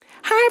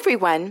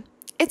everyone,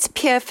 it's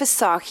Pia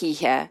Fasahi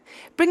here,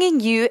 bringing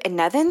you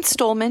another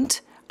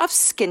installment of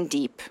Skin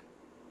Deep.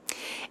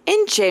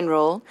 In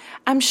general,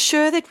 I'm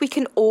sure that we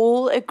can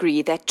all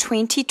agree that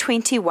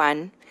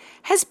 2021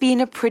 has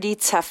been a pretty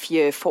tough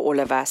year for all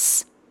of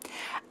us.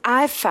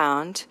 I've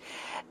found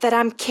that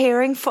I'm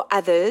caring for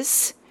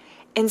others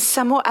in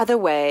some or other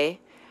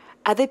way,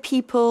 other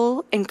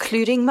people,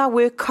 including my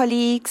work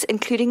colleagues,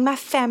 including my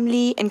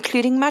family,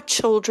 including my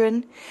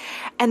children,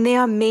 and there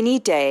are many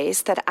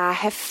days that I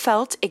have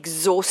felt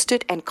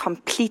exhausted and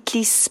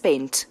completely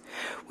spent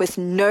with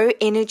no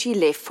energy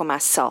left for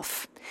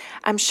myself.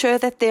 I'm sure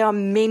that there are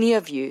many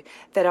of you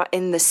that are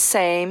in the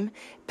same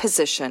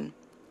position.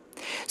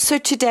 So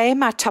today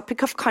my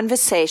topic of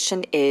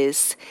conversation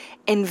is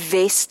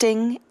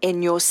investing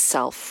in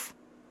yourself.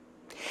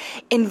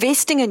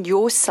 Investing in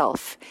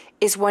yourself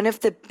is one of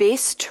the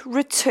best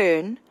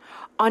return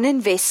on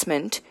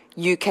investment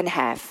you can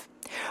have.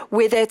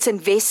 Whether it's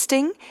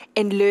investing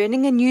in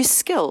learning a new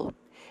skill,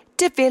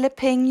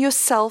 developing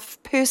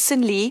yourself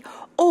personally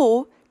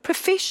or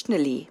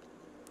professionally.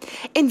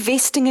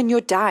 Investing in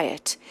your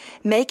diet,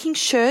 making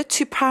sure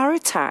to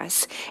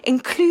prioritize,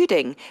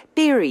 including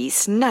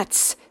berries,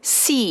 nuts,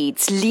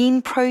 seeds,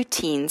 lean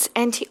proteins,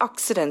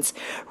 antioxidants,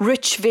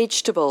 rich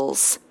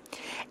vegetables.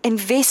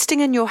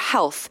 Investing in your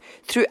health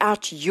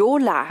throughout your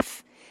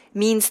life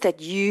means that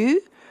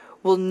you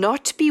will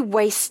not be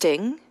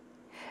wasting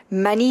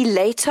money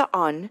later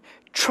on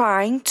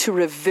trying to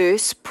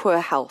reverse poor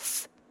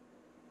health.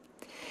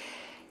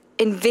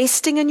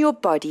 Investing in your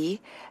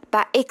body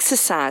by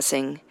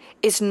exercising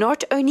is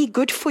not only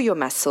good for your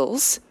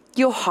muscles,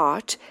 your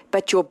heart,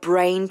 but your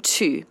brain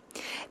too.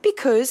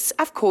 Because,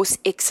 of course,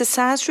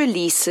 exercise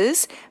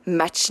releases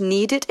much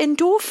needed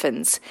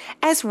endorphins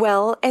as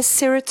well as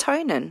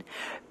serotonin.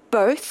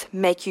 Both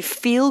make you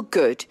feel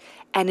good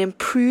and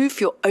improve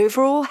your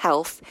overall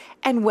health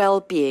and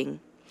well-being,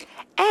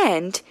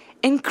 and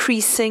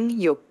increasing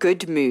your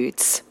good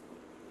moods.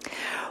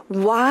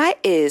 Why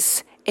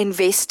is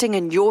investing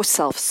in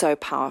yourself so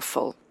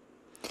powerful?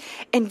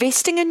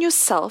 Investing in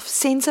yourself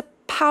sends a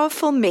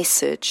powerful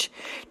message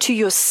to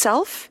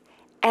yourself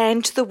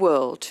and the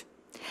world.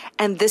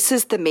 And this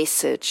is the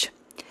message.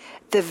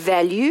 The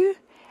value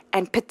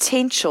and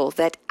potential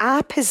that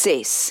I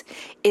possess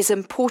is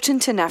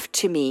important enough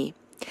to me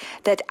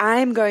that I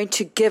am going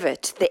to give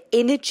it the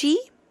energy,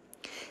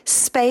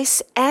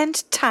 space,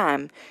 and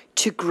time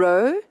to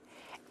grow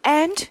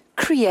and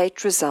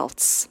create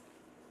results.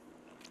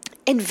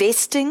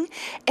 Investing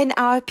in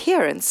our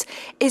appearance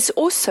is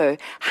also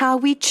how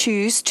we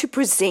choose to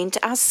present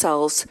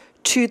ourselves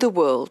to the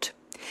world,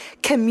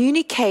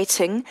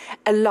 communicating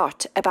a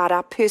lot about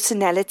our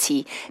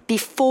personality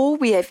before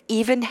we have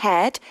even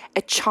had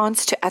a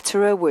chance to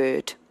utter a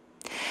word.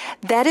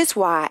 That is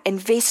why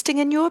investing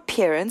in your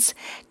appearance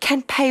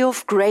can pay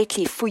off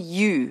greatly for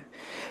you,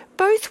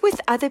 both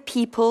with other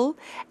people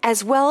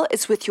as well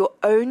as with your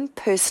own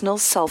personal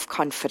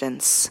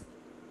self-confidence.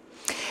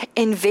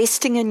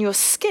 Investing in your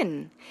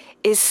skin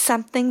is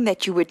something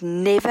that you would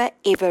never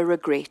ever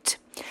regret.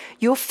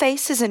 Your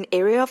face is an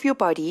area of your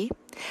body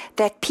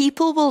that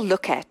people will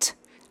look at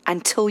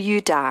until you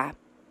die.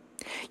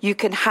 You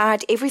can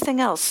hide everything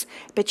else,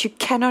 but you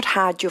cannot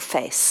hide your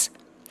face.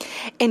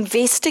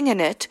 Investing in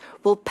it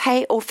will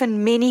pay off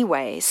in many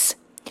ways.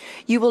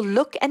 You will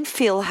look and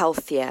feel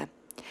healthier,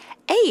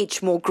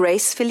 age more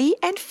gracefully,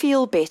 and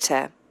feel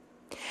better.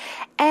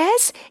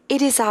 As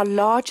it is our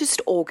largest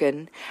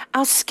organ,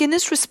 our skin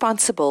is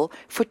responsible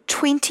for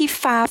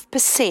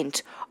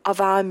 25%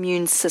 of our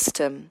immune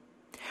system.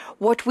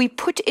 What we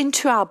put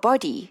into our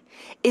body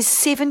is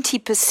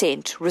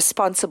 70%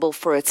 responsible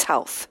for its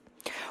health,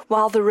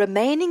 while the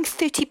remaining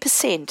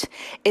 30%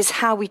 is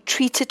how we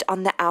treat it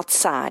on the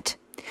outside.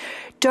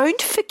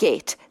 Don't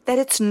forget that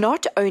it's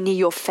not only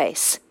your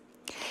face.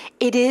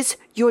 It is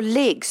your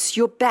legs,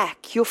 your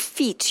back, your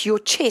feet, your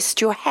chest,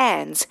 your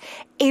hands.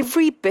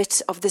 Every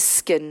bit of the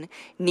skin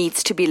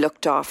needs to be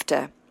looked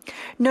after.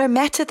 No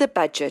matter the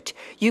budget,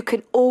 you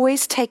can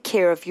always take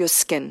care of your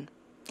skin.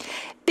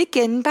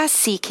 Begin by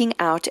seeking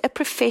out a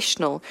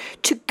professional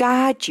to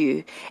guide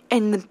you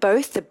in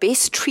both the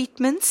best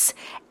treatments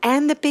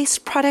and the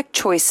best product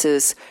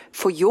choices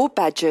for your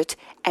budget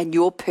and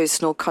your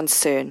personal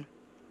concern.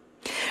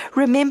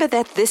 Remember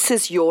that this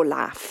is your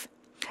life.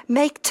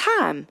 Make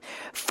time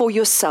for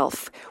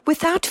yourself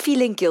without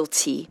feeling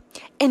guilty.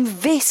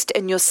 Invest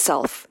in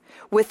yourself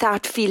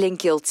without feeling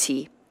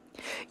guilty.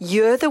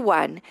 You're the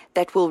one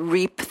that will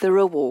reap the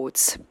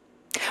rewards.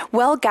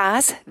 Well,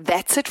 guys,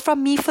 that's it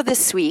from me for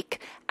this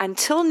week.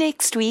 Until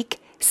next week,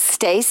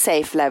 stay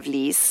safe,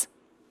 lovelies.